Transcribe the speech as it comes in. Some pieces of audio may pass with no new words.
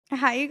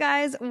Hi, you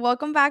guys.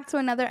 Welcome back to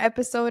another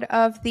episode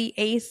of the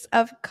Ace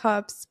of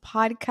Cups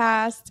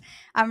podcast.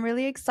 I'm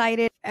really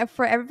excited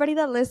for everybody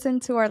that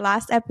listened to our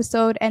last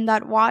episode and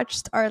that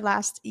watched our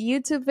last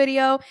YouTube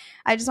video.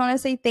 I just want to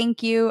say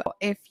thank you.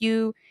 If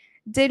you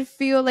did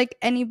feel like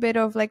any bit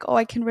of like, oh,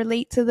 I can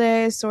relate to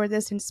this, or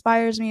this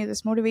inspires me, or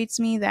this motivates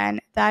me, then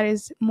that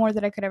is more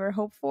than I could ever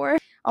hope for.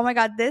 Oh my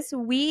God, this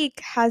week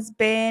has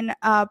been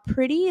a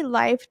pretty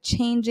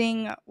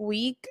life-changing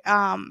week.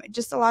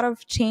 Just a lot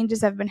of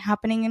changes have been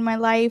happening in my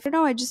life. I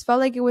don't know, I just felt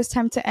like it was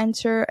time to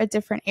enter a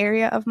different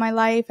area of my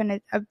life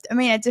and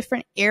a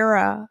different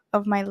era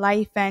of my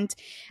life. And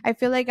I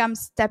feel like I'm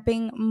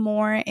stepping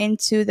more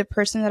into the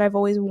person that I've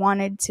always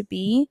wanted to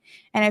be.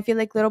 And I feel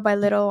like little by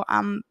little,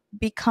 I'm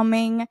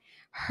becoming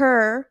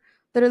her,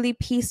 literally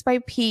piece by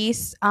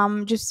piece,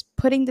 just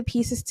putting the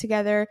pieces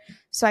together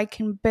so I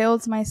can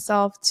build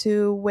myself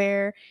to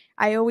where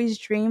I always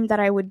dreamed that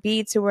I would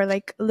be, to where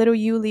like little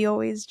Yuli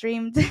always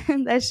dreamed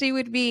that she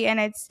would be. And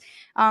it's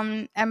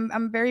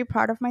I'm very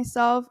proud of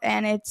myself,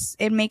 and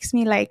it makes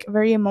me like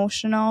very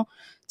emotional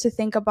to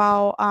think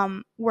about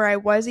where I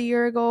was a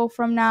year ago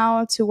from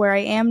now to where I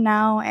am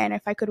now. And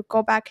if I could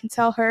go back and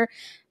tell her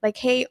like,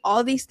 hey,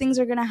 all these things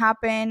are gonna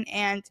happen,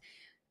 and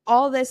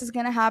all this is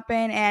gonna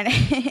happen, and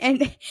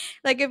and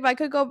like if I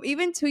could go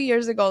even 2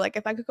 years ago, like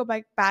if I could go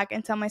back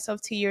and tell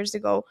myself 2 years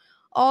ago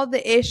all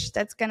the ish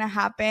that's gonna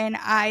happen,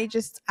 I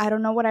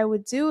don't know what I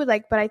would do,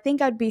 like, but I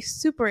think I'd be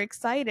super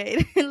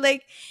excited.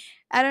 Like,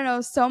 I don't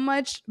know, so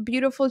much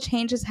beautiful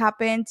changes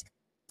happened.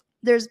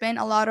 There's been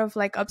a lot of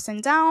like ups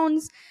and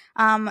downs.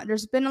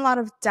 There's been a lot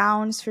of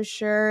downs for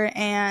sure.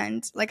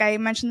 And like I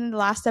mentioned in the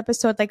last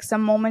episode, like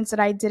some moments that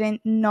I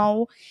didn't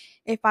know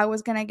if I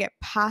was going to get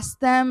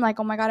past them. Like,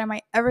 oh my God, am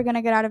I ever going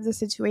to get out of this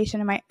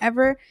situation? Am I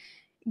ever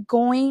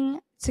going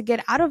to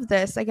get out of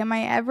this? Like, am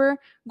I ever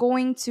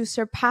going to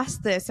surpass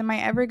this? Am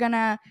I ever going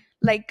to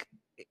like,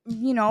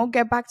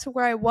 get back to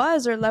where I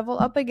was or level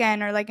up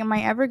again? Or like, am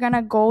I ever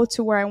gonna go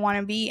to where I want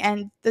to be?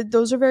 And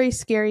those are very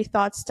scary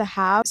thoughts to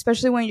have,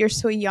 especially when you're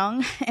so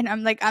young. And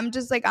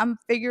I'm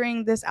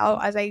figuring this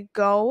out as I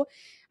go.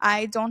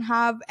 I don't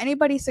have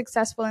anybody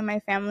successful in my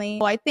family.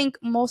 I think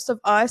most of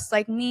us,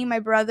 like me, my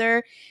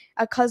brother,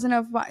 a cousin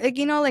of like,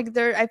 like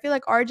there, I feel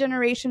like our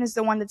generation is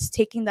the one that's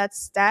taking that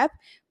step,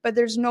 but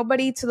there's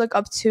nobody to look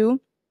up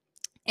to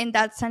in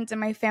that sense in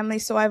my family.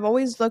 So I've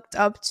always looked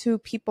up to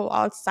people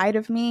outside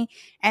of me,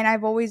 and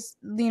I've always,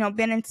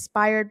 been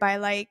inspired by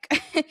like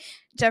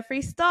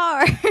Jeffree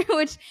Star,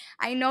 which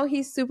I know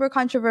he's super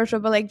controversial,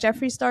 but like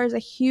Jeffree Star is a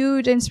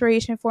huge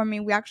inspiration for me.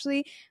 We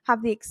actually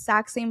have the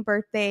exact same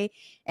birthday,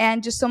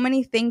 and just so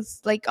many things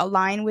like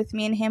align with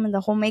me and him, and the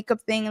whole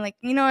makeup thing, and like,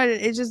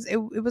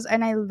 it was,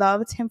 and I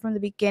loved him from the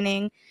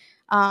beginning,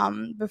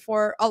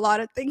 before a lot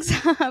of things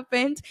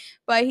happened.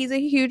 But he's a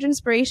huge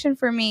inspiration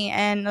for me,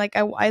 and like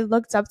I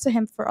looked up to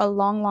him for a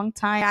long, long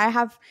time. I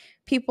have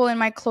people in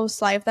my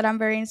close life that I'm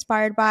very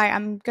inspired by.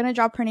 I'm gonna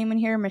drop her name in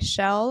here,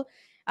 Michelle.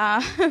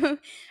 uh,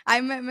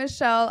 I met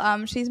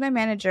Michelle. She's my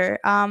manager.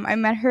 I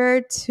met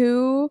her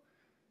 4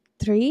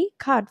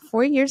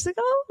 years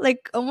ago,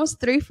 like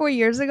almost 4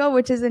 years ago,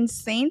 which is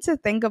insane to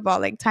think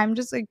about. Like time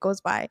just like goes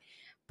by.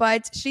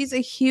 But she's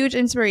a huge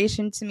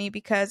inspiration to me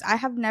because I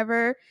have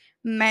never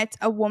met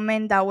a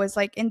woman that was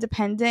like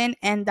independent,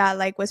 and that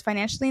like was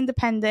financially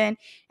independent,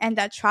 and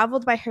that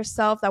traveled by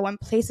herself, that went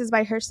places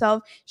by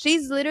herself.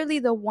 She's literally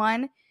the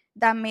one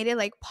that made it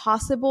like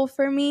possible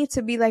for me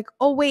to be like,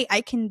 oh wait, I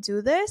can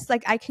do this.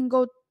 Like I can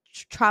go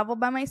travel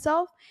by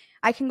myself.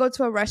 I can go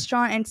to a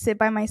restaurant and sit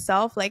by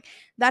myself. Like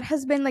that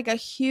has been like a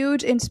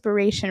huge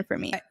inspiration for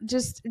me.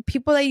 Just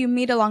people that you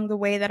meet along the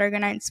way that are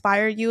going to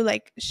inspire you.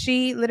 Like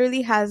she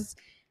literally has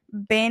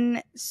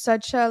been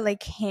such a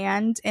like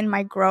hand in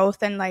my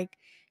growth, and like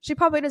she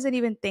probably doesn't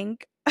even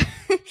think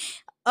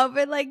of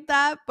it like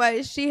that,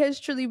 but she has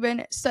truly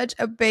been such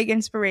a big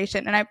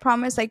inspiration. And I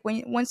promise, like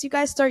once you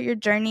guys start your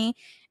journey,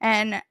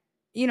 and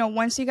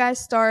once you guys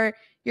start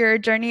your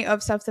journey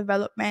of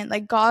self-development,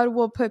 like God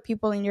will put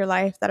people in your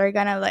life that are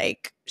gonna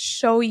like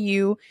show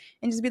you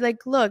and just be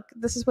like, look,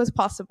 this is what's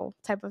possible,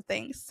 type of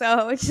thing.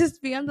 So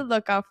just be on the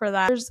lookout for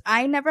that.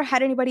 I never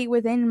had anybody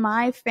within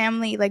my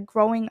family like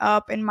growing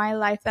up in my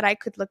life that I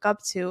could look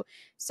up to.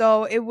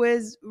 So it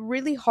was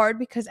really hard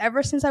because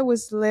ever since I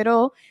was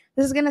little,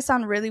 this is gonna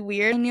sound really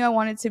weird, I knew I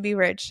wanted to be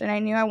rich, and I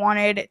knew I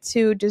wanted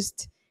to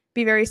just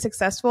be very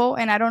successful.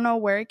 And I don't know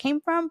where it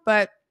came from,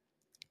 but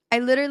I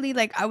literally,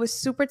 like, I was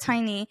super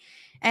tiny,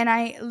 and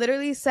I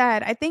literally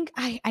said,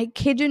 I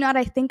kid you not,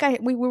 I think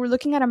we were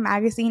looking at a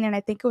magazine, and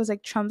I think it was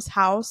like Trump's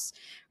house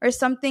or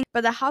something,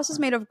 but the house was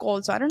made of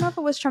gold. So I don't know if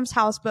it was Trump's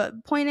house,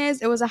 but point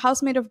is, it was a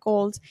house made of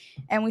gold,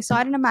 and we saw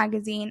it in a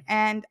magazine.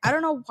 And I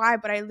don't know why,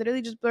 but I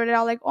literally just blurted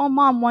out like, oh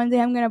mom, one day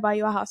I'm going to buy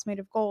you a house made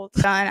of gold.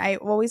 And I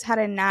always had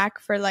a knack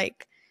for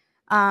like,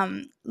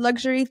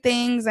 luxury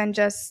things, and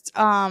just,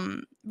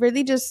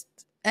 really just,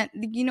 and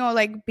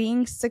like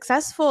being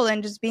successful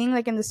and just being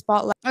like in the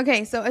spotlight.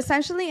 Okay, so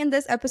essentially in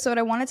this episode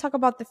I want to talk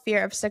about the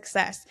fear of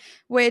success,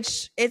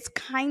 which it's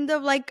kind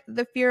of like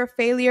the fear of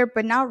failure,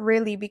 but not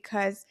really,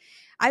 because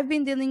I've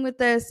been dealing with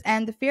this,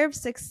 and the fear of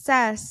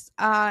success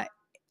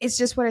is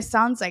just what it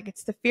sounds like.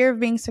 It's the fear of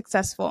being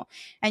successful.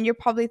 And you're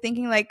probably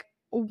thinking like,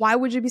 why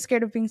would you be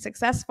scared of being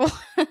successful?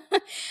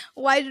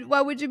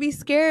 Why would you be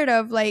scared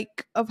of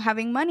like of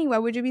having money? Why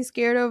would you be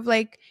scared of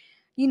like,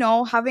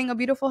 having a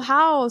beautiful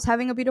house,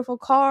 having a beautiful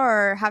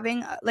car,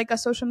 having like a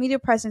social media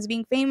presence,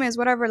 being famous,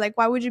 whatever? Like,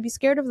 why would you be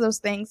scared of those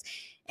things?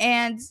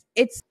 And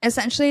it's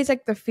essentially, it's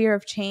like the fear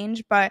of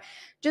change, but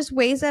just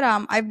ways that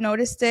I've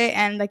noticed it,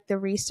 and like the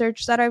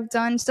research that I've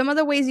done. Some of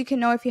the ways you can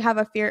know if you have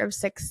a fear of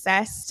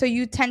success. So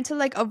you tend to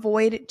like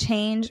avoid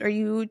change, or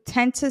you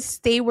tend to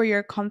stay where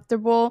you're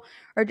comfortable,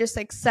 or just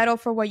like settle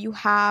for what you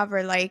have,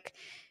 or like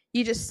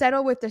you just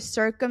settle with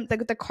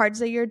like the cards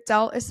that you're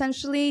dealt,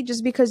 essentially,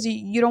 just because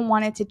you don't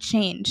want it to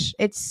change.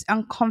 It's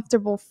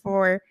uncomfortable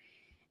for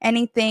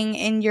anything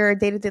in your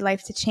day-to-day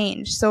life to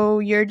change. So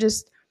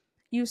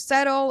you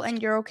settle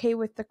and you're okay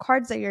with the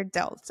cards that you're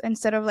dealt,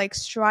 instead of like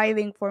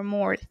striving for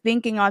more,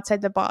 thinking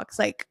outside the box,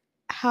 like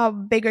how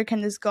bigger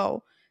can this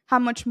go? How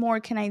much more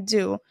can I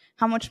do?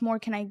 How much more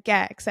can I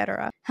get,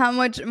 etc.? How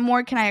much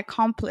more can I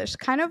accomplish?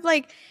 Kind of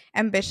like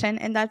ambition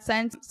in that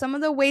sense. Some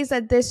of the ways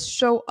that this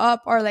show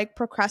up are like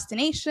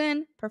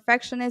procrastination,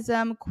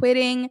 perfectionism,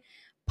 quitting,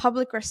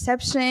 public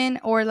reception,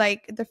 or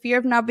like the fear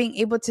of not being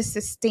able to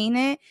sustain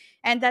it.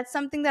 And that's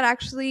something that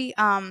actually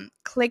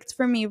clicked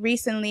for me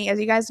recently. As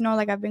you guys know,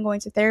 like I've been going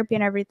to therapy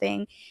and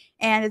everything,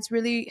 and it's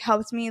really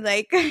helped me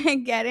like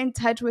get in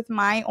touch with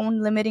my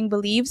own limiting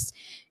beliefs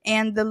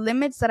and the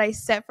limits that I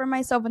set for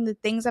myself, and the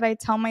things that I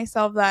tell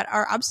myself that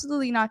are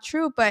absolutely not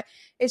true, but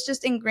it's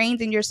just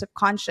ingrained in your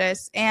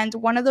subconscious. And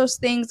one of those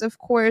things, of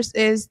course,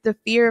 is the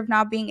fear of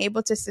not being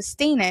able to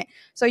sustain it.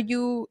 So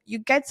you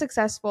get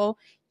successful,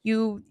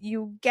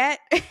 you get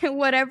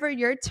whatever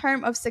your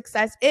term of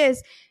success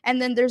is, and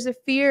then there's a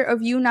fear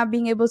of you not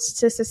being able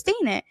to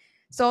sustain it.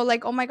 So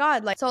like, oh my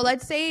god, like, so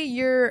let's say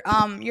your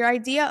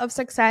idea of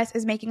success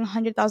is making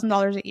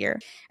 $100,000 a year.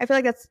 I feel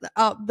like that's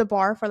the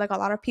bar for like a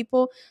lot of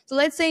people. So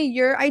let's say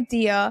your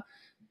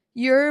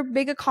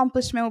big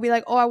accomplishment will be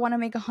like, oh, I want to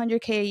make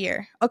 100K a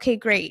year. Okay,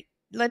 great.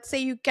 Let's say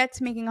you get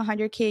to making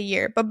 100K a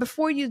year. But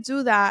before you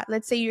do that,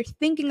 let's say you're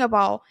thinking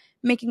about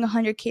making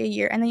 100K a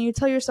year, and then you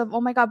tell yourself,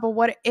 oh my god, but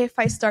what if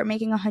I start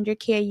making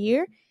 100K a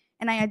year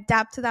and I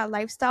adapt to that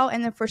lifestyle,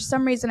 and then for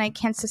some reason I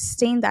can't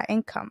sustain that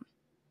income?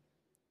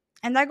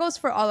 And that goes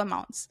for all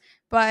amounts,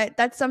 but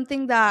that's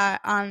something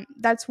that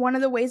that's one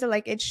of the ways that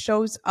like it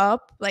shows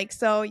up. Like,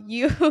 so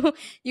you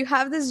you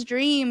have this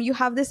dream, you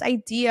have this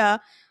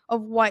idea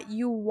of what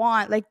you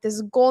want, like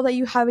this goal that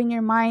you have in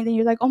your mind, and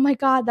you're like, oh my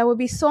god, that would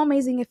be so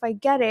amazing if I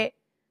get it.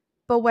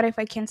 But what if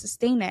I can't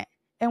sustain it?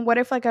 And what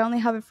if like I only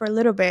have it for a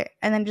little bit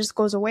and then it just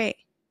goes away,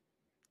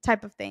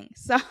 type of thing.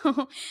 So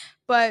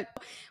but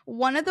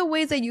one of the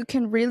ways that you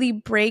can really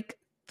break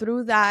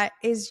through that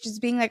is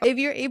just being like, if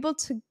you're able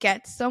to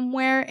get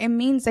somewhere, it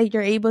means that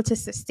you're able to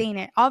sustain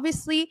it.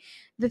 Obviously,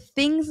 the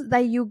things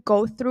that you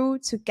go through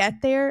to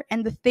get there,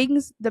 and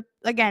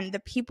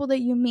the people that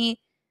you meet,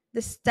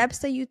 the steps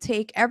that you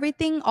take,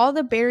 everything, all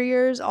the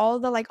barriers, all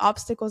the like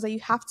obstacles that you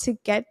have to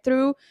get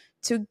through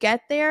to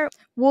get there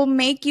will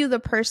make you the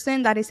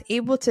person that is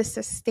able to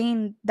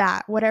sustain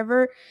that,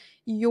 whatever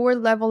your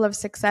level of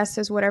success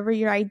is, whatever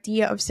your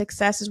idea of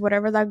success is,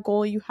 whatever that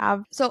goal you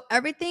have. So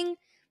everything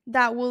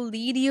that will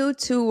lead you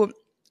to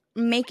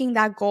making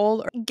that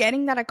goal or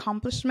getting that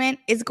accomplishment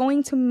is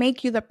going to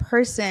make you the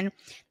person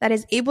that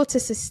is able to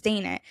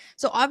sustain it.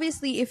 So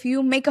obviously, if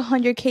you make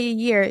 100K a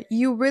year,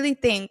 you really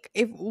think,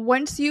 if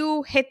once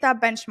you hit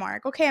that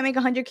benchmark, okay, I make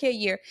 100K a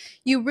year,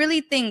 you really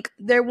think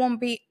there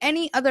won't be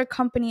any other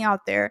company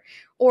out there,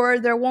 or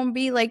there won't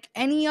be like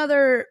any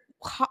other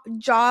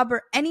job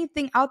or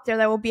anything out there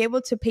that will be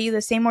able to pay you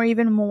the same or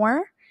even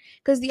more.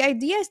 Because the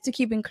idea is to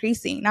keep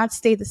increasing, not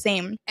stay the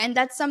same. And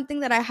that's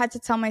something that I had to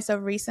tell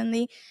myself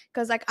recently,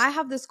 because like I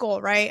have this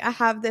goal, right? I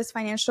have this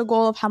financial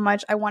goal of how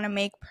much I want to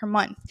make per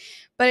month.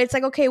 But it's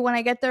like, okay, when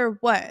I get there,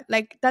 what?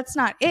 Like, that's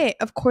not it.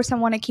 Of course, I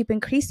want to keep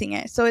increasing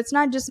it. So it's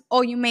not just,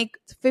 oh, you make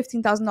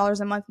 $15,000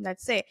 a month and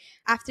that's it.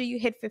 After you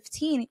hit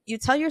 15, you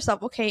tell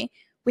yourself, okay,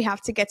 we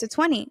have to get to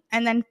 20,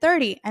 and then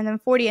 30, and then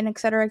 40, and et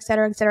cetera, et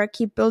cetera, et cetera.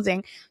 Keep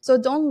building. So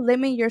don't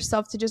limit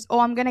yourself to just,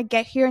 oh, I'm going to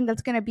get here and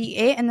that's going to be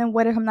it. And then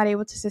what if I'm not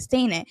able to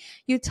sustain it?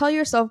 You tell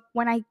yourself,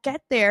 when I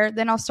get there,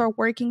 then I'll start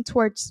working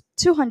towards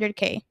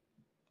 200K,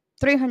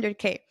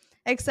 300K,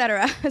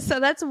 etc. So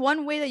that's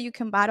one way that you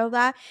can battle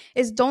that,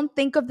 is don't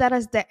think of that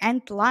as the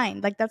end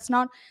line. Like, that's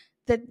not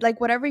that,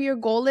 like, whatever your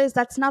goal is,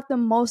 that's not the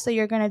most that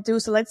you're going to do.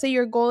 So let's say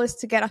your goal is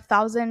to get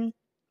 1,000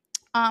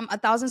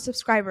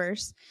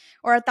 subscribers,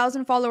 or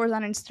 1,000 followers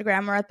on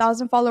Instagram, or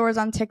 1,000 followers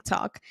on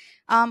TikTok.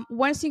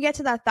 Once you get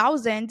to that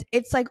 1,000,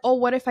 it's like, oh,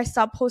 what if I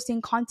stop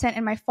posting content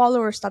and my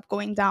followers stop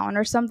going down,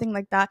 or something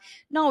like that?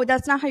 No,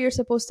 that's not how you're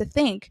supposed to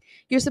think.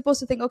 You're supposed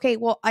to think, okay,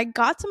 well, I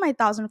got to my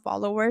 1,000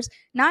 followers.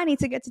 Now I need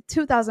to get to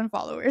 2,000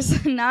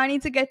 followers. Now I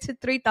need to get to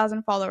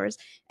 3,000 followers,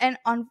 and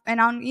on,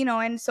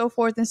 and so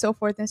forth and so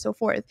forth and so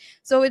forth.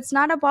 So it's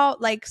not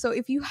about like, so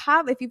if you've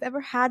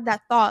ever had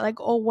that thought, like,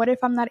 oh, what if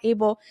I'm not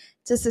able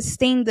to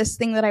sustain this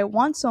thing that I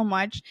want so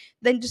much,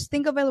 then just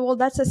think of it, well,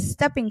 that's a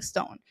stepping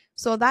stone.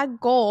 So that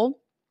goal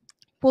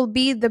will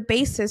be the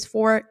basis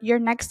for your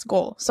next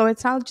goal. So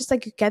it's not just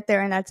like you get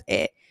there and that's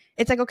it.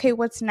 It's like, okay,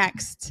 what's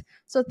next?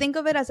 So think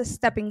of it as a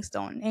stepping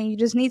stone, and you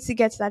just need to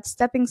get to that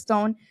stepping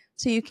stone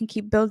so you can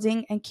keep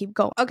building and keep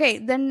going. Okay,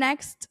 the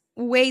next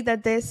way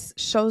that this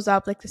shows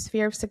up, like this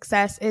fear of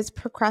success, is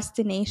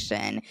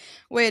procrastination,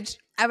 which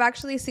I've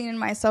actually seen in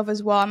myself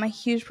as well. I'm a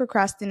huge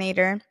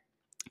procrastinator.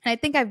 And I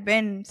think I've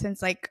been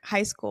since like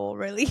high school,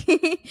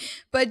 really.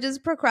 But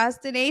just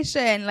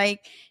procrastination,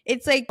 like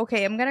it's like,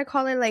 okay, I'm gonna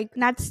call it like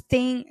not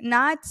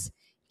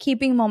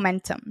keeping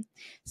momentum.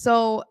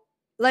 So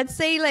let's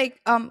say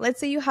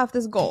you have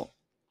this goal,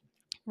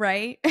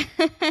 right?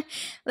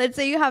 Let's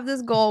say you have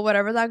this goal,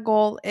 whatever that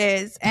goal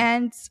is,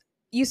 and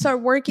you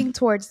start working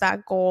towards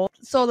that goal.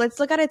 So let's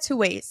look at it two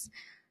ways.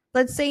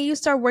 Let's say you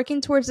start working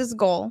towards this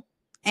goal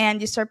and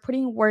you start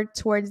putting work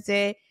towards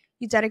it.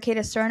 You dedicate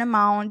a certain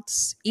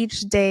amount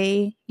each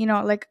day,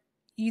 like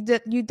you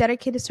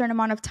dedicate a certain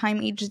amount of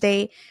time each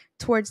day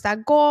towards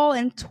that goal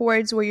and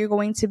towards where you're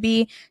going to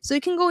be. So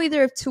it can go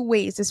either of two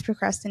ways, this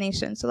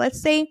procrastination. So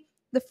let's say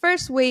the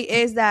first way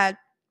is that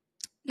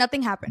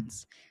nothing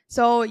happens.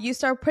 So you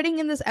start putting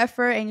in this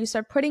effort and you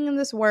start putting in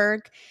this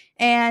work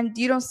and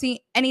you don't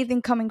see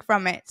anything coming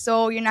from it.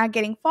 So you're not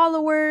getting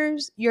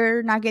followers,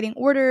 you're not getting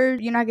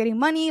orders, you're not getting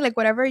money, like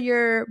whatever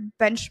your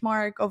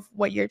benchmark of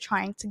what you're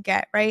trying to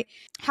get, right?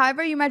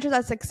 However you measure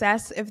that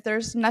success, if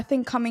there's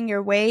nothing coming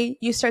your way,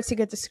 you start to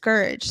get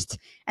discouraged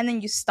and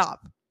then you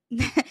stop.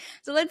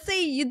 So let's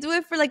say you do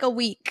it for like a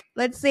week.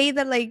 Let's say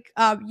that like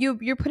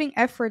you're putting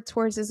effort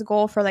towards this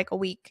goal for like a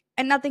week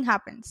and nothing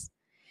happens.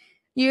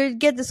 You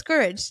get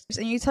discouraged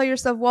and you tell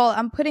yourself, well,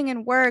 I'm putting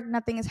in work,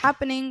 nothing is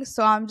happening,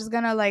 so I'm just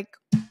gonna like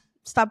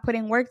stop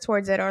putting work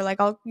towards it, or like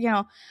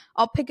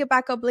I'll pick it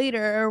back up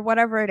later, or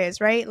whatever it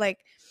is, right? Like,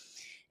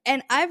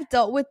 and I've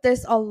dealt with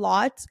this a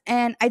lot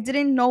and I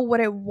didn't know what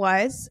it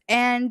was.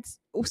 And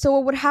so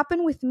what would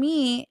happen with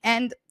me,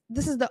 and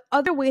this is the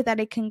other way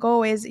that it can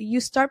go, is you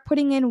start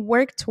putting in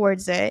work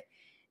towards it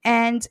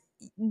and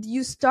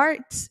you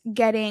start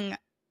getting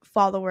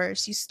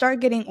followers, you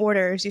start getting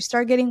orders, you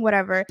start getting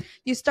whatever,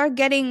 you start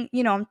getting,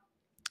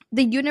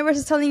 the universe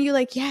is telling you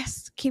like,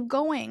 yes, keep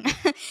going.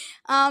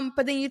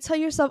 But then you tell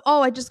yourself,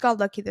 oh, I just got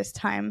lucky this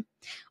time,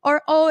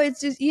 or oh, it's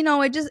just,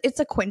 it's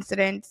a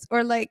coincidence,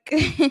 or like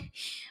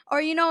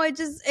or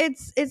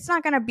it's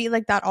not gonna be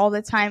like that all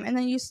the time, and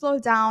then you slow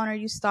down or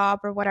you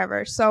stop or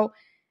whatever. So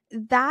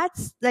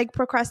that's like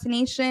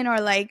procrastination, or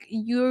like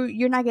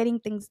you're not getting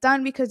things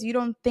done because you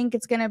don't think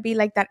it's gonna be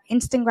like that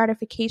instant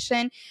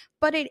gratification,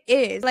 but it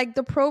is. Like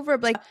the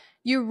proverb, like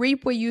you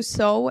reap what you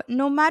sow.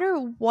 No matter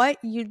what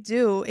you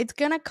do, it's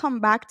gonna come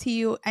back to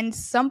you at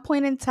some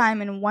point in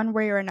time in one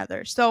way or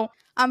another. So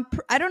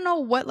I don't know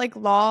what like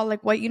law,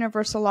 like what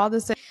universal law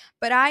this is,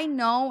 but I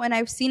know, and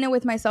I've seen it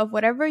with myself,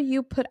 whatever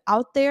you put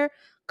out there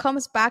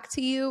comes back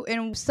to you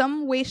in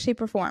some way, shape,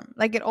 or form.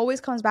 Like it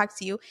always comes back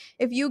to you.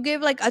 If you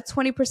give like a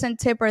 20%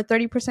 tip or a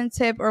 30%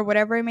 tip or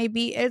whatever it may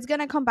be, it's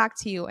gonna come back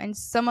to you in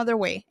some other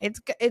way.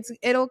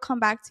 It'll come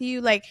back to you.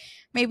 Like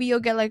maybe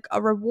you'll get like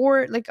a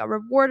reward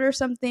or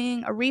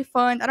something, a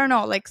refund. I don't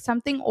know. Like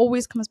something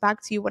always comes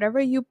back to you. Whatever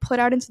you put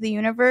out into the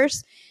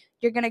universe,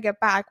 you're gonna get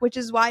back, which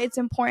is why it's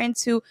important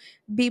to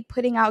be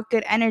putting out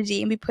good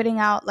energy and be putting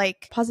out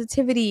like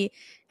positivity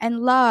and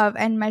love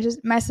and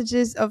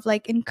messages of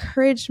like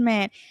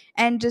encouragement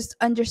and just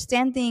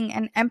understanding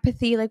and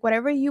empathy. Like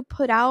whatever you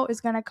put out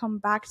is gonna come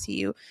back to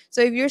you.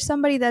 So if you're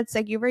somebody that's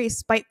like, you're very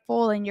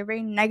spiteful and you're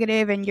very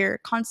negative and you're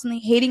constantly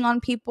hating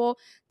on people,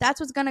 that's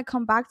what's gonna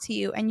come back to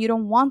you, and you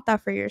don't want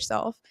that for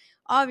yourself.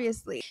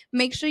 Obviously,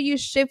 make sure you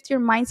shift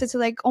your mindset to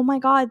like, oh my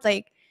god,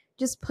 like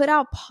just put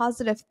out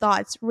positive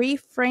thoughts,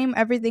 reframe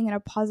everything in a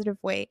positive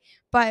way.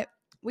 But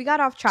we got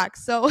off track.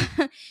 So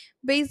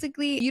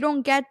basically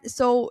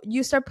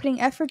you start putting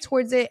effort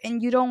towards it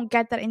and you don't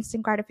get that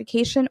instant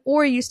gratification,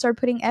 or you start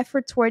putting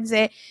effort towards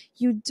it,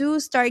 you do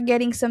start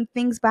getting some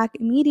things back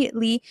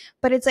immediately,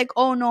 but it's like,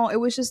 oh no, it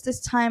was just this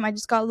time, I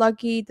just got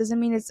lucky. It doesn't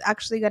mean it's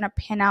actually gonna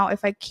pan out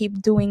if I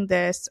keep doing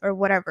this or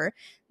whatever.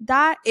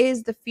 That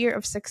is the fear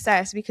of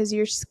success, because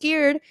you're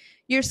scared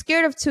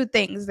of two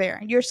things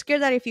there. You're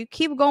scared that if you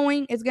keep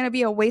going, it's going to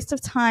be a waste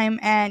of time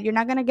and you're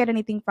not going to get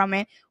anything from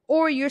it.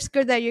 Or you're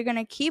scared that you're going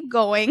to keep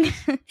going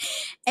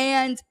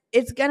and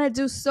it's going to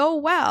do so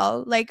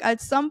well. Like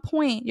at some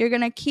point, you're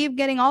going to keep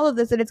getting all of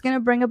this and it's going to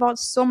bring about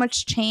so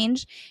much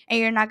change, and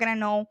you're not going to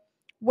know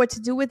what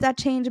to do with that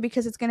change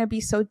because it's going to be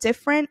so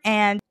different,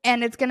 and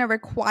it's going to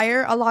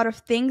require a lot of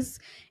things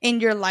in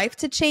your life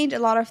to change, a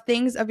lot of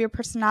things of your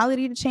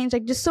personality to change.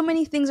 Like just so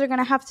many things are going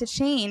to have to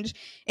change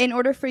in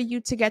order for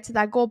you to get to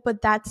that goal.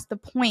 But that's the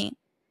point.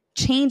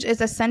 Change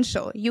is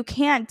essential. You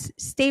can't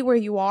stay where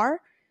you are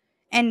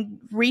and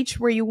reach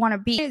where you want to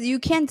be. You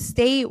can't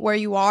stay where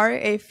you are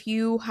if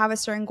you have a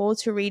certain goal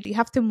to reach. You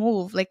have to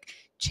move. Like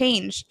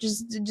change.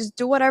 Just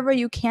do whatever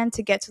you can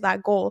to get to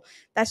that goal.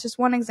 That's just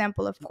one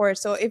example, of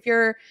course. So if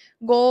your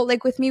goal,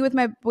 like with me with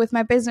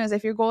my business,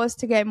 if your goal is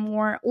to get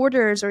more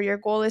orders or your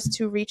goal is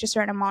to reach a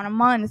certain amount a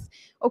month,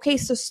 okay,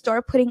 so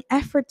start putting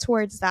effort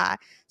towards that.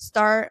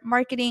 Start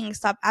marketing,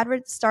 start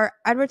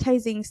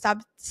advertising,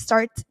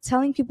 start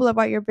telling people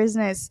about your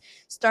business,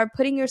 start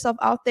putting yourself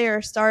out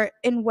there, start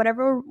in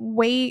whatever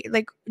way,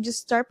 like just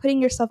start putting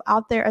yourself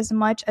out there as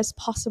much as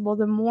possible.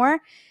 The more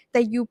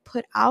that you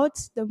put out,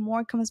 the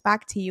more comes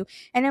back to you.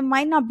 And it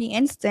might not be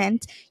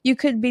instant. You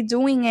could be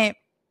doing it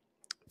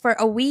for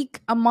a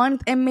week, a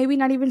month, and maybe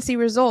not even see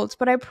results.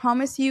 But I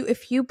promise you,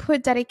 if you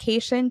put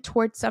dedication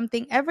towards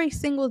something every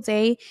single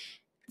day,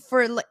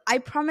 for like, I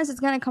promise it's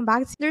gonna come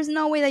back to you. There's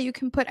no way that you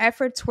can put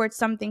effort towards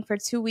something for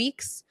 2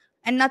 weeks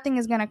and nothing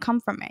is gonna come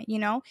from it, you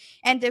know?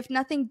 And if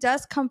nothing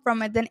does come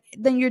from it,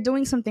 then you're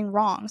doing something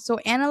wrong. So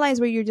analyze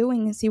what you're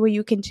doing and see what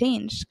you can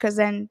change, because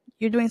then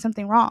you're doing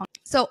something wrong.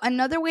 So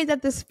another way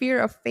that this fear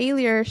of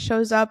failure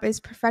shows up is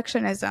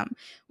perfectionism,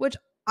 which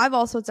I've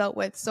also dealt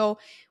with. So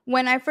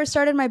when I first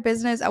started my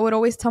business, I would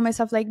always tell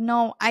myself, like,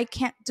 no, I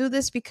can't do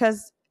this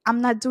because I'm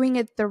not doing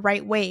it the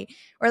right way.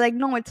 Or like,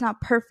 no, it's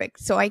not perfect,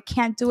 so I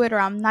can't do it, or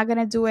I'm not going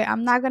to do it.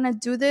 I'm not going to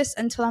do this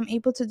until I'm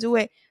able to do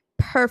it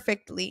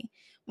perfectly.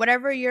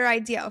 Whatever your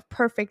idea of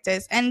perfect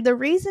is. And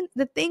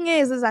the thing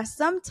is that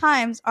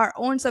sometimes our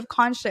own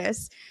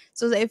subconscious,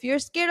 so that if you're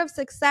scared of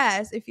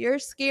success, if you're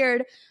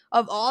scared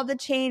of all the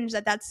change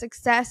that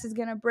success is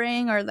going to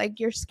bring, or like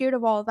you're scared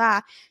of all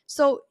that,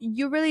 so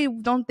you really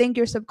don't think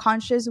your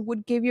subconscious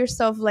would give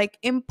yourself like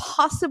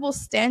impossible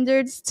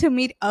standards to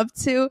meet up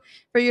to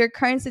for your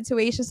current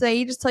situation. So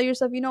you just tell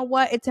yourself, you know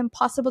what, it's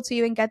impossible to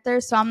even get there,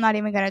 so I'm not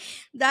even gonna.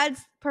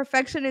 That's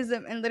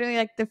perfectionism and literally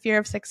like the fear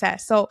of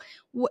success. So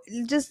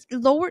just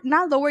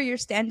not lower your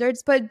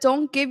standards, but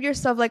don't give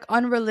yourself like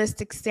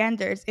unrealistic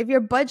standards. If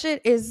your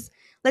budget is,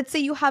 let's say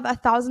you have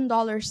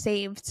 $1,000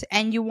 saved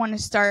and you want to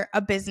start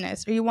a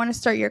business or you want to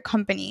start your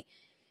company,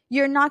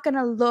 you're not going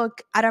to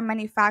look at a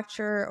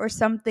manufacturer or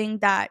something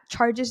that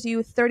charges you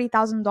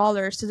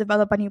 $30,000 to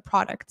develop a new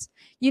product.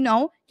 You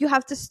know, you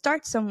have to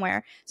start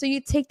somewhere. So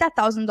you take that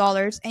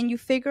 $1,000 and you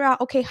figure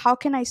out, okay, how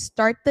can I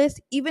start this?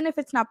 Even if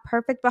it's not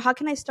perfect, but how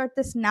can I start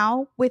this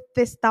now with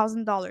this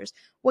 $1,000?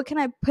 What can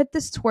I put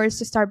this towards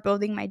to start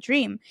building my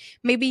dream?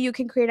 Maybe you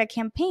can create a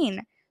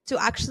campaign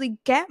to actually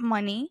get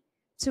money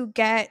to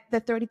get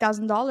the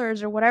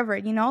 $30,000 or whatever,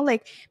 you know,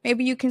 like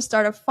maybe you can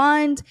start a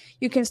fund,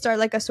 you can start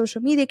like a social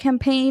media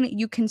campaign,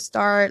 you can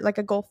start like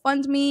a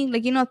GoFundMe,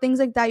 like, you know, things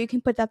like that. You can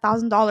put that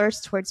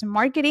 $1,000 towards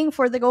marketing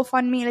for the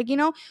GoFundMe. Like, you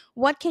know,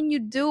 what can you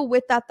do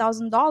with that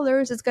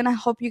 $1,000? It's going to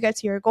help you get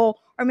to your goal.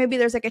 Or maybe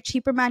there's like a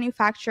cheaper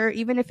manufacturer,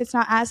 even if it's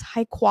not as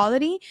high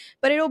quality,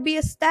 but it'll be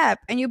a step.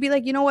 And you'll be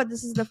like, you know what,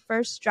 this is the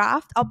first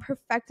draft. I'll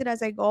perfect it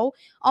as I go.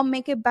 I'll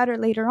make it better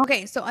later on.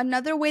 Okay, so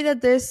another way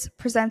that this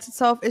presents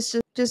itself is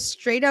just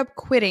straight up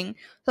quitting.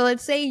 So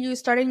let's say you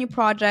start a new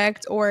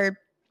project, or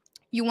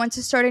you want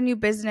to start a new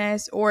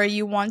business, or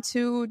you want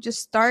to just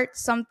start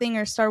something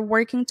or start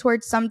working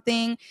towards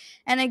something.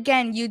 And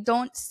again, you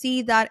don't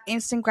see that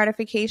instant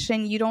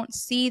gratification. You don't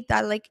see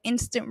that like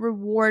instant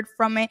reward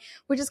from it,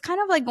 which is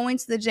kind of like going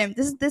to the gym.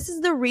 This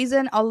is the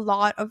reason a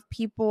lot of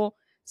people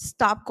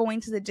stop going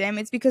to the gym.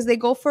 It's because they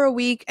go for a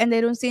week and they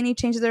don't see any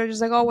changes. They're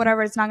just like, oh,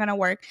 whatever, it's not going to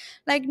work.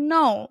 Like,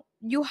 no,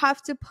 you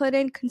have to put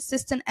in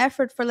consistent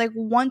effort for like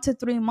 1 to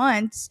 3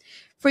 months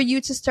for you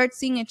to start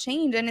seeing a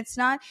change. And it's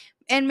not,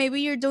 and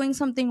maybe you're doing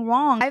something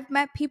wrong. I've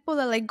met people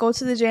that like go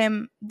to the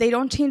gym, they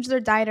don't change their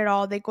diet at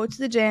all. They go to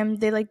the gym,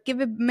 they like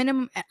give it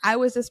minimum. I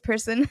was this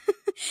person.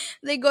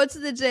 They go to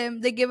the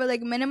gym, they give it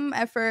like minimum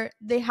effort.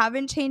 They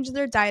haven't changed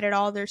their diet at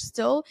all. They're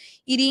still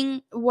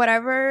eating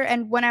whatever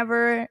and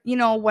whenever, you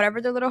know, whatever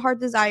their little heart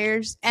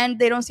desires, and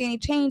they don't see any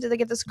change, and they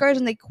get discouraged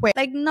and they quit.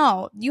 Like,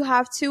 no, you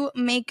have to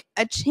make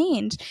a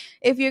change.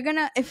 If you're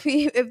gonna,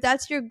 if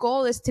that's your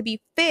goal, is to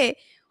be fit,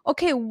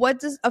 okay, what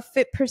does a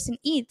fit person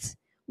eat?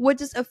 What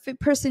does a fit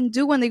person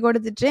do when they go to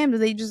the gym? Do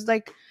they just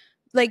like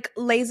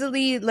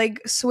lazily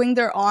like swing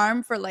their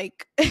arm for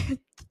like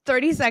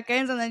 30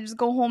 seconds and then just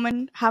go home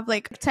and have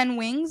like 10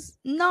 wings?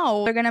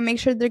 No, they're gonna make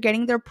sure they're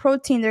getting their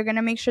protein, they're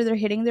gonna make sure they're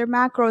hitting their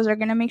macros, they're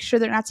gonna make sure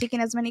they're not taking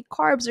as many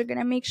carbs, they're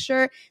gonna make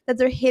sure that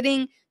they're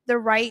hitting the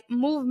right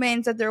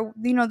movements, that they're,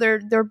 you know,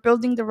 they're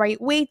building the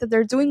right weight, that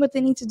they're doing what they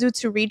need to do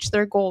to reach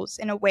their goals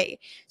in a way.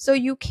 So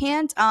you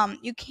can't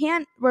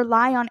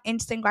rely on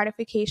instant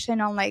gratification,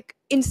 on like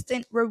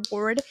instant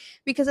reward,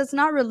 because it's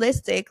not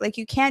realistic. Like,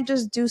 you can't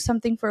just do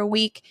something for a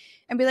week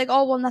and be like,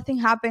 oh well, nothing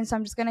happens, so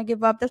I'm just gonna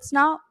give up. That's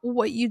not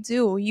what you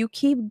do. You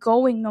keep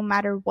going no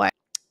matter what.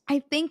 I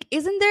think,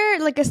 isn't there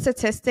like a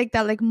statistic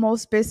that like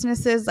most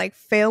businesses like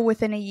fail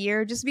within a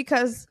year, just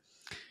because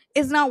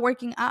it's not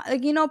working out.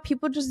 Like,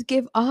 people just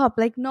give up.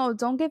 Like, no,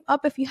 don't give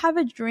up. If you have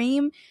a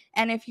dream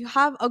and if you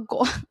have a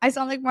goal, I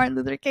sound like Martin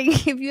Luther King.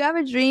 If you have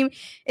a dream,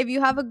 if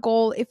you have a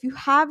goal, if you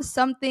have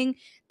something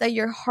that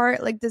your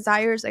heart like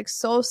desires like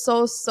so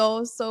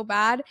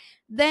bad,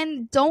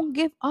 then don't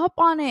give up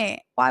on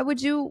it. Why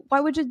would you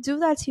do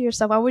that to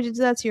yourself? Why would you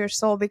do that to your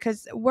soul?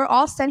 Because we're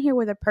all sent here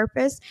with a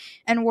purpose,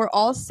 and we're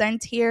all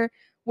sent here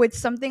with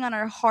something on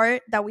our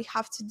heart that we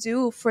have to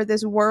do for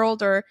this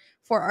world or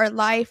for our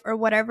life or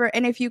whatever.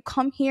 And if you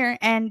come here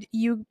and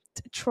you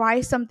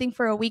try something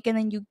for a week and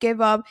then you give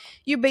up,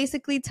 you're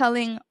basically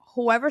telling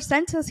whoever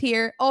sent us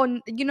here, oh,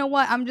 you know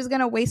what, I'm just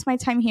gonna waste my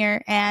time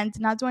here and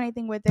not do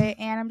anything with it,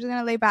 and I'm just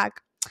gonna lay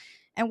back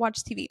and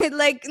watch TV.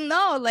 Like,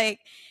 no,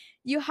 like,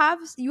 you have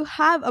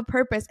a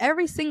purpose.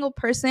 Every single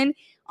person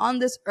on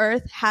this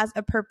earth has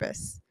a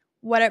purpose.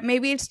 What,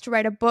 maybe it's to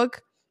write a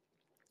book,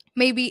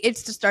 maybe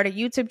it's to start a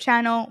YouTube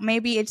channel,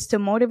 maybe it's to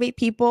motivate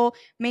people,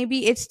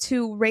 maybe it's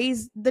to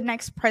raise the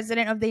next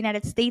president of the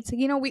United States.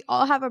 We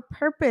all have a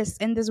purpose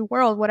in this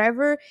world,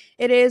 whatever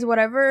it is,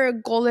 whatever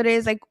goal it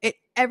is, like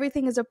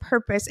everything is a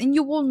purpose. And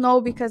you will know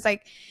because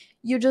like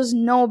you just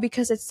know,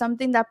 because it's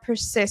something that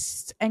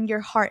persists in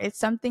your heart. It's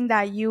something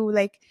that you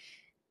like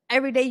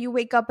every day you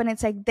wake up and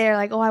it's like there,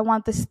 like, oh, I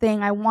want this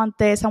thing, I want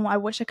this, I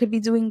wish I could be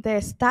doing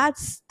this.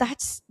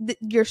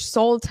 Your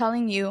soul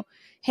telling you,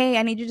 hey,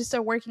 I need you to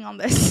start working on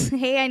this.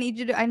 Hey, I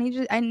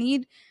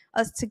need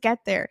us to get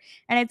there.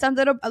 And it sounds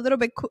a little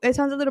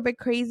bit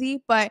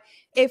crazy, but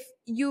if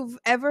you've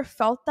ever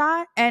felt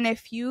that, and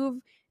if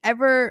you've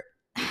ever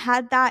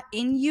had that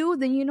in you,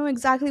 then you know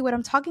exactly what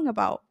I'm talking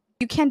about.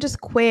 You can't just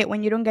quit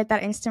when you don't get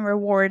that instant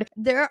reward.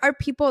 There are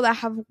people that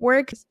have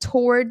worked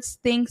towards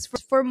things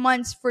for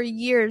months, for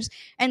years,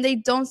 and they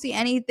don't see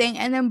anything.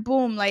 And then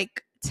boom,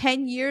 like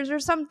 10 years or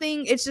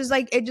something, it's just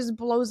like, it just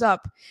blows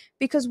up.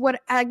 Because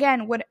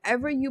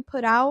whatever you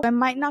put out, it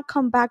might not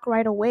come back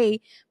right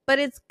away, but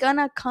it's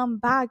gonna come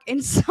back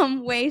in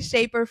some way,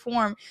 shape, or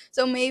form.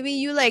 So maybe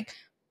you like,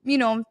 you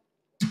know,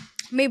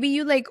 maybe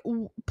you like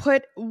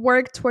put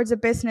work towards a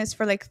business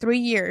for like 3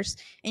 years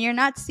and you're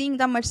not seeing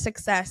that much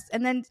success,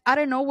 and then I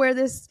don't know where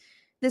this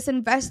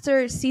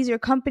investor sees your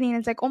company and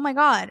it's like, oh my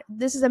god,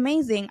 this is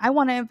amazing, I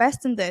want to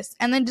invest in this,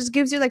 and then just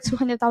gives you like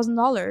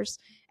 $200,000,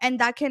 and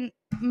that can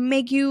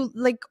make you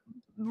like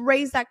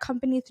raise that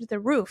company through the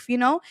roof.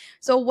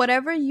 So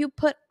whatever you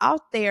put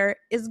out there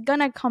is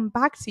gonna come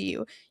back to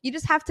you. You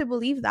just have to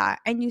believe that,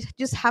 and you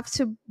just have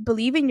to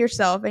believe in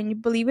yourself, and you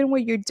believe in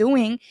what you're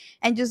doing,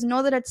 and just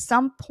know that at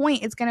some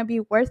point it's gonna be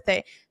worth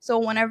it. So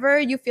whenever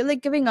you feel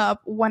like giving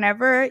up,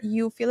 whenever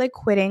you feel like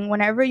quitting,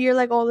 whenever you're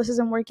like, oh, this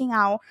isn't working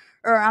out,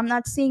 or I'm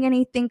not seeing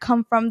anything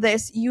come from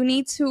this, you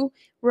need to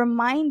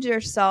remind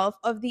yourself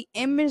of the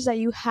image that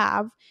you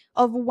have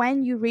of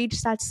when you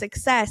reach that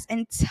success,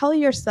 and tell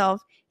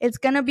yourself, it's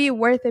going to be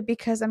worth it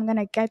because I'm going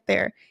to get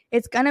there.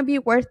 It's going to be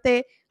worth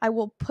it. I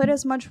will put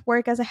as much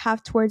work as I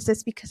have towards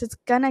this because it's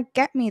going to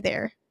get me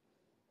there.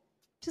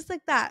 Just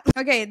like that.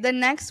 Okay, the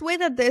next way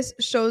that this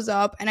shows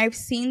up, and I've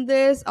seen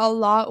this a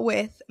lot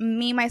with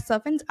me,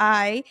 myself, and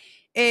I,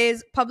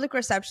 is public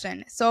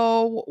reception.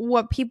 So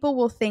what people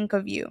will think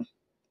of you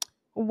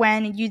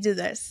when you do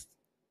this.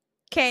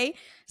 Okay,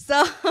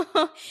 so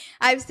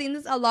I've seen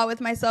this a lot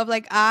with myself.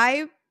 Like,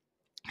 I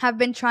have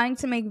been trying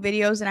to make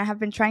videos and I have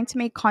been trying to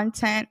make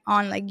content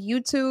on like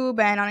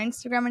YouTube and on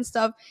Instagram and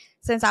stuff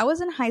since I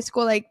was in high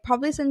school. Like,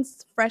 probably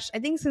since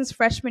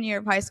freshman year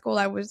of high school,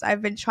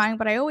 I've been trying,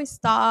 but I always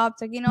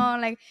stopped. Like,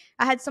 like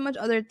I had so much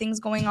other things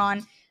going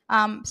on.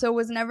 So it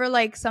was never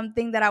like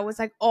something that I was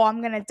like, oh, I'm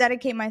going to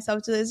dedicate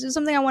myself to this. It's just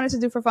something I wanted to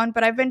do for fun,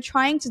 but I've been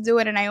trying to do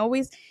it, and I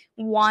always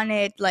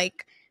wanted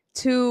like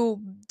to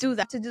do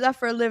that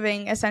for a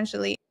living,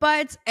 essentially.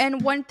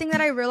 And one thing that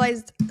I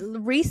realized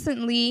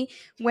recently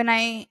when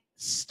I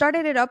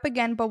started it up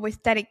again, but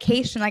with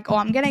dedication, like, oh,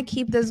 I'm gonna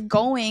keep this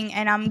going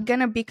and I'm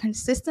gonna be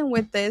consistent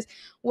with this,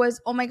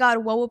 was, oh my god,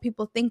 what will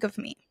people think of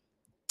me?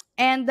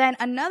 And then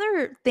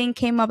another thing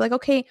came up, like,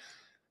 okay,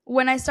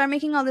 when I start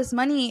making all this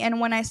money, and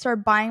when I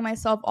start buying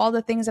myself all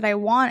the things that I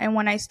want, and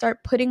when I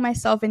start putting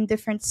myself in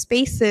different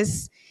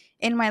spaces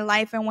in my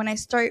life, and when I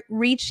start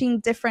reaching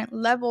different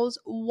levels,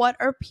 what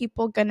are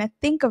people gonna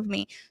think of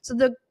me? So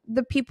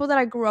the people that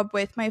I grew up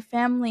with, my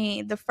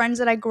family, the friends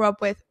that I grew up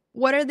with,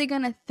 what are they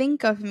gonna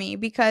think of me?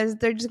 Because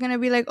they're just gonna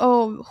be like,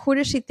 oh, who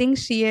does she think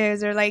she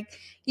is? Or like,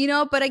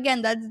 but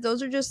again,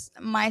 those are just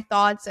my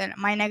thoughts and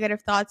my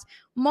negative thoughts.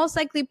 Most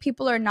likely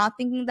people are not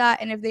thinking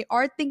that, and if they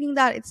are thinking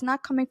that, it's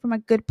not coming from a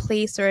good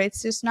place, or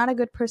it's just not a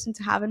good person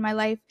to have in my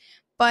life.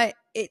 But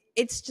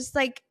it's just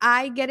like,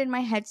 I get in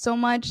my head so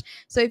much.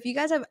 So if you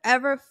guys have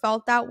ever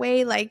felt that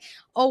way, like,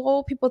 oh, what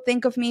will people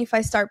think of me if I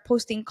start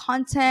posting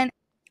content?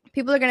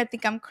 People are going to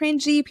think I'm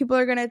cringy. People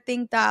are going to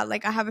think that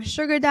like I have a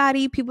sugar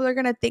daddy. People are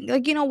going to think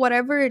like,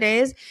 whatever it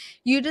is,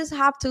 you just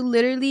have to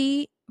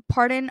literally,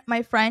 pardon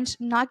my French,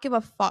 not give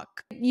a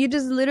fuck. You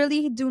just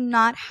literally do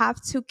not have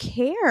to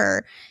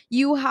care.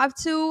 You have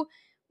to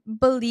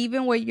believe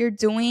in what you're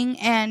doing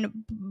and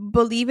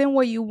believe in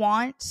what you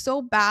want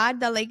so bad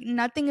that like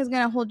nothing is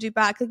gonna hold you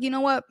back. Like, you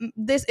know what,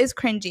 this is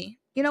cringy.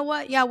 You know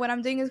what, yeah, what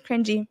I'm doing is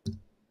cringy.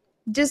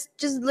 Just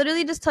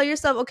literally just tell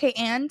yourself, okay.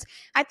 And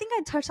I think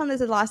I touched on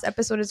this in the last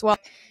episode as well.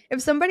 If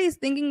somebody is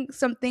thinking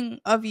something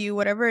of you,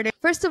 whatever it is,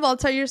 first of all,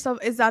 tell yourself,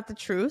 is that the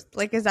truth?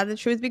 Like, is that the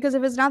truth? Because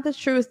if it's not the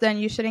truth, then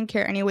you shouldn't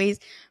care anyways.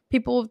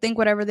 People will think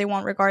whatever they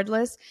want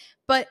regardless.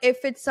 But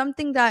if it's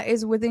something that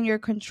is within your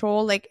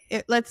control, like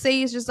let's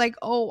say it's just like,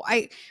 oh,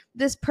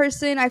 this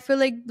person, I feel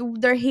like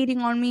they're hating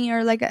on me,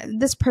 or like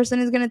this person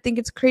is gonna think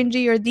it's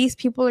cringy, or these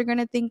people are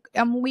gonna think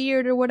I'm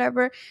weird or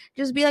whatever.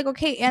 Just be like,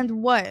 okay,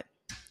 and what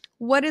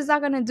is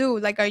that gonna do?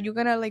 Like, are you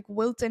gonna like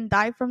wilt and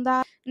die from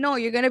that? No,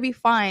 you're gonna be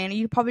fine.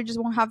 You probably just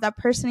won't have that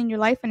person in your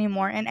life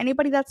anymore. And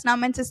anybody that's not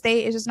meant to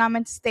stay is just not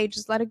meant to stay.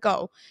 Just let it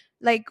go.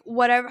 Like,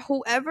 whatever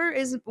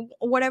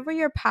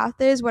your path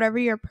is, whatever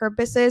your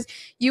purpose is,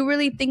 you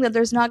really think that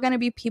there's not gonna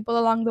be people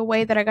along the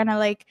way that are gonna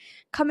like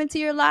come into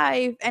your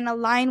life and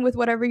align with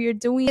whatever you're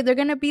doing. They're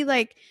gonna be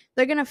like,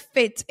 they're gonna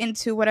fit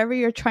into whatever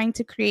you're trying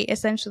to create.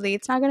 Essentially,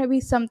 it's not gonna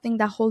be something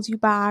that holds you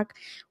back,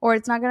 or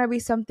it's not gonna be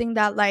something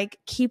that like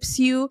keeps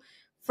you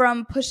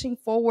from pushing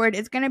forward.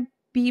 It's gonna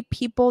be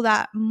people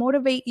that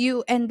motivate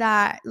you and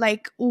that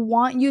like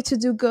want you to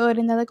do good,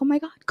 and they're like, oh my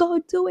god, go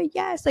do it,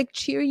 yes, like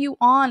cheer you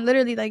on.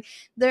 Literally, like,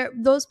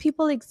 those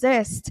people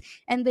exist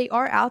and they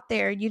are out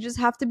there. You just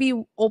have to be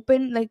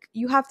open. Like,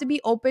 you have to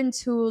be open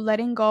to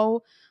letting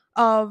go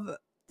of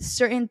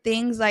certain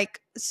things. Like,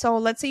 so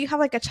let's say you have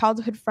like a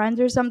childhood friend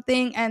or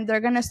something, and they're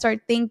gonna start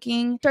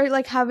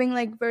like having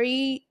like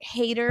very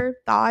hater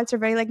thoughts or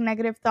very like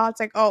negative thoughts,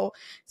 like, oh,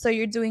 so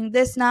you're doing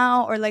this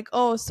now, or like,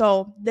 oh,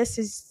 so this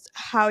is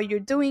how you're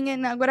doing it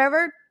now,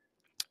 whatever.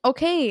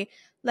 Okay,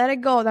 let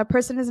it go. That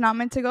person is not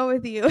meant to go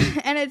with you.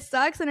 And it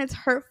sucks and it's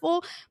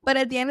hurtful, but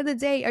at the end of the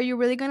day, are you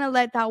really gonna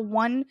let that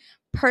one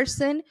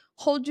person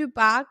hold you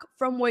back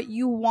from what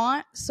you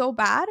want so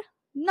bad?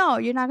 No,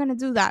 you're not gonna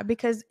do that,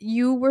 because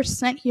you were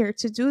sent here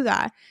to do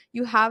that.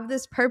 You have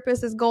this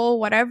purpose, this goal,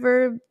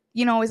 whatever,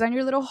 is on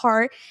your little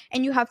heart,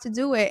 and you have to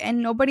do it,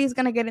 and nobody's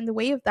gonna get in the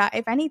way of that.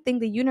 If anything,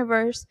 the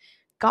universe,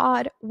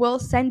 God, will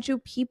send you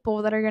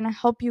people that are going to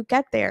help you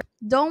get there.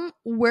 Don't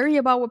worry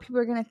about what people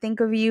are going to think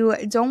of you.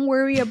 Don't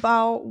worry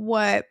about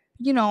what,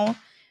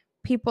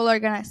 people are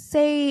going to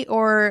say,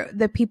 or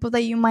the people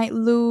that you might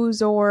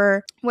lose,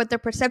 or what their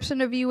perception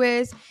of you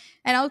is.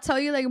 And I'll tell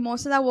you, like,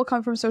 most of that will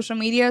come from social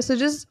media. So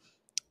just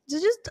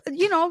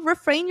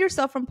refrain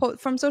yourself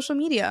from social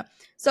media.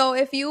 So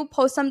if you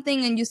post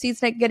something and you see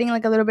it's like getting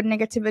like a little bit of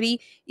negativity,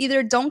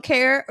 either don't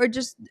care, or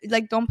just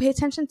like don't pay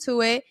attention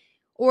to it,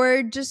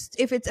 or just,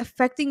 if it's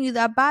affecting you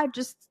that bad,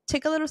 just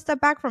take a little step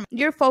back from it.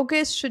 Your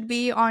focus should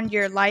be on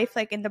your life,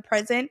 like in the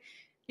present,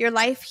 your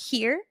life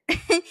here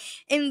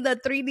in the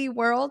 3D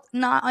world,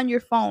 not on your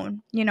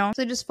phone,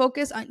 So just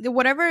focus on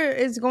whatever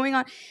is going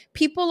on.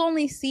 People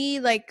only see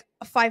like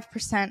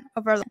 5%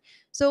 of our life.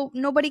 So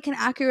nobody can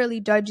accurately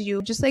judge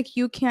you, just like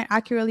you can't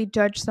accurately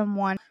judge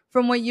someone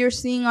from what you're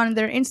seeing on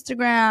their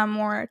Instagram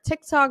or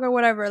TikTok or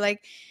whatever.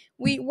 Like,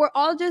 we're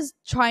all just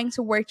trying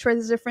to work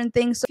towards different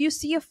things. So if you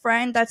see a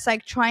friend that's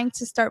like trying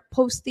to start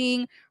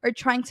posting or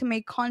trying to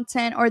make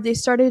content, or they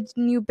started a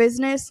new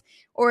business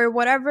or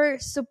whatever,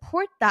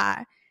 support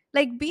that.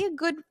 Like, be a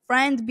good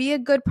friend, be a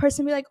good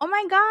person, be like, oh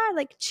my god,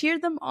 like, cheer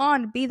them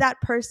on, be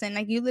that person.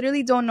 Like, you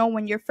literally don't know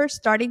when you're first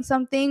starting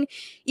something,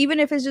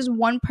 even if it's just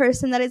one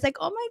person that is like,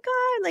 oh my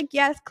god, like,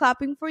 yes,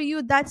 clapping for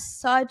you. That's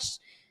such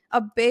a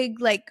big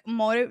like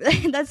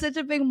that's such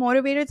a big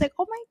motivator. It's like,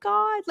 oh my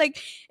god,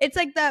 like, it's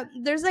like that.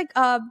 There's like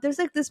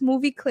this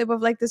movie clip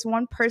of like this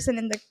one person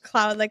in the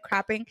cloud like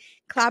clapping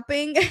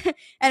and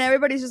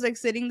everybody's just like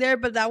sitting there,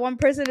 but that one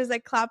person is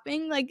like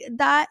clapping. Like,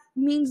 that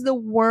means the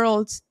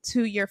world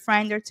to your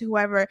friend or to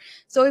whoever.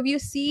 So if you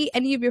see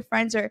any of your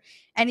friends or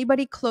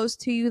anybody close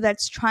to you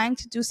that's trying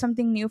to do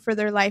something new for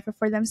their life or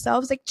for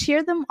themselves, like,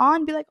 cheer them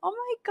on, be like, oh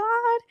my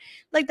god,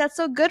 like, that's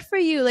so good for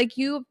you. Like,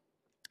 you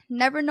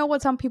never know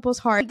what's on people's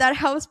heart. That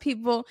helps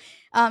people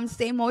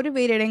stay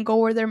motivated and go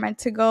where they're meant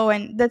to go,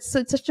 and that's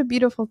such a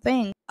beautiful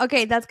thing.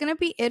 Okay, that's gonna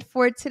be it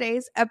for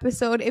today's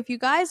episode. If you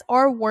guys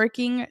are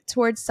working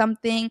towards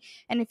something,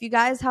 and if you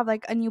guys have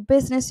like a new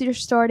business you're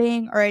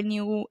starting, or a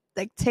new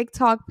like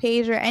TikTok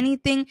page or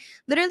anything,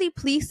 literally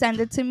please send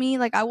it to me.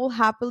 Like, I will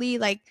happily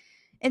like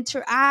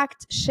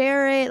interact,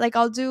 share it. Like,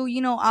 I'll do,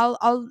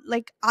 I'll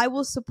like, I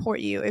will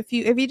support you. If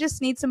you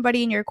just need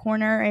somebody in your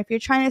corner, or if you're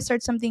trying to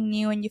start something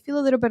new and you feel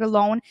a little bit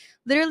alone,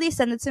 literally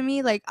send it to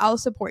me. Like, I'll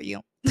support you.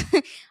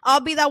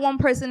 I'll be that one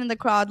person in the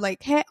crowd,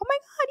 like, hey, oh my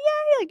god,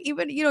 yay.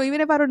 Like,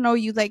 even if I don't know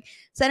you, like,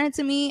 send it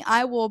to me.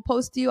 I will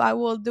post you, I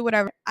will do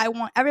whatever. I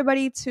want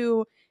everybody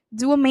to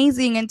do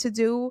amazing and to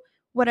do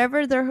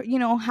whatever they're,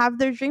 have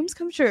their dreams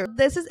come true.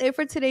 This is it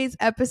for today's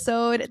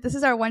episode. This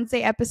is our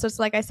Wednesday episodes.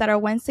 Like I said, our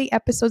Wednesday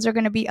episodes are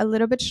going to be a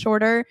little bit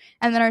shorter,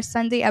 and then our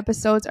Sunday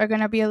episodes are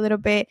going to be a little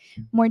bit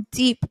more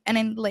deep and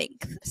in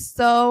length.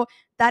 So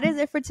that is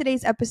it for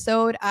today's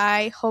episode.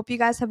 I hope you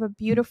guys have a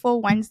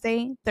beautiful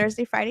Wednesday,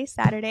 Thursday, Friday,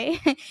 Saturday,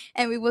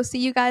 and we will see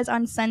you guys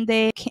on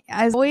Sunday.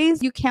 As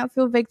always, you can't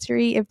feel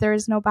victory if there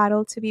is no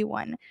battle to be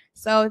won.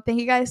 So thank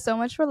you guys so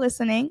much for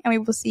listening, and we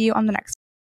will see you on the next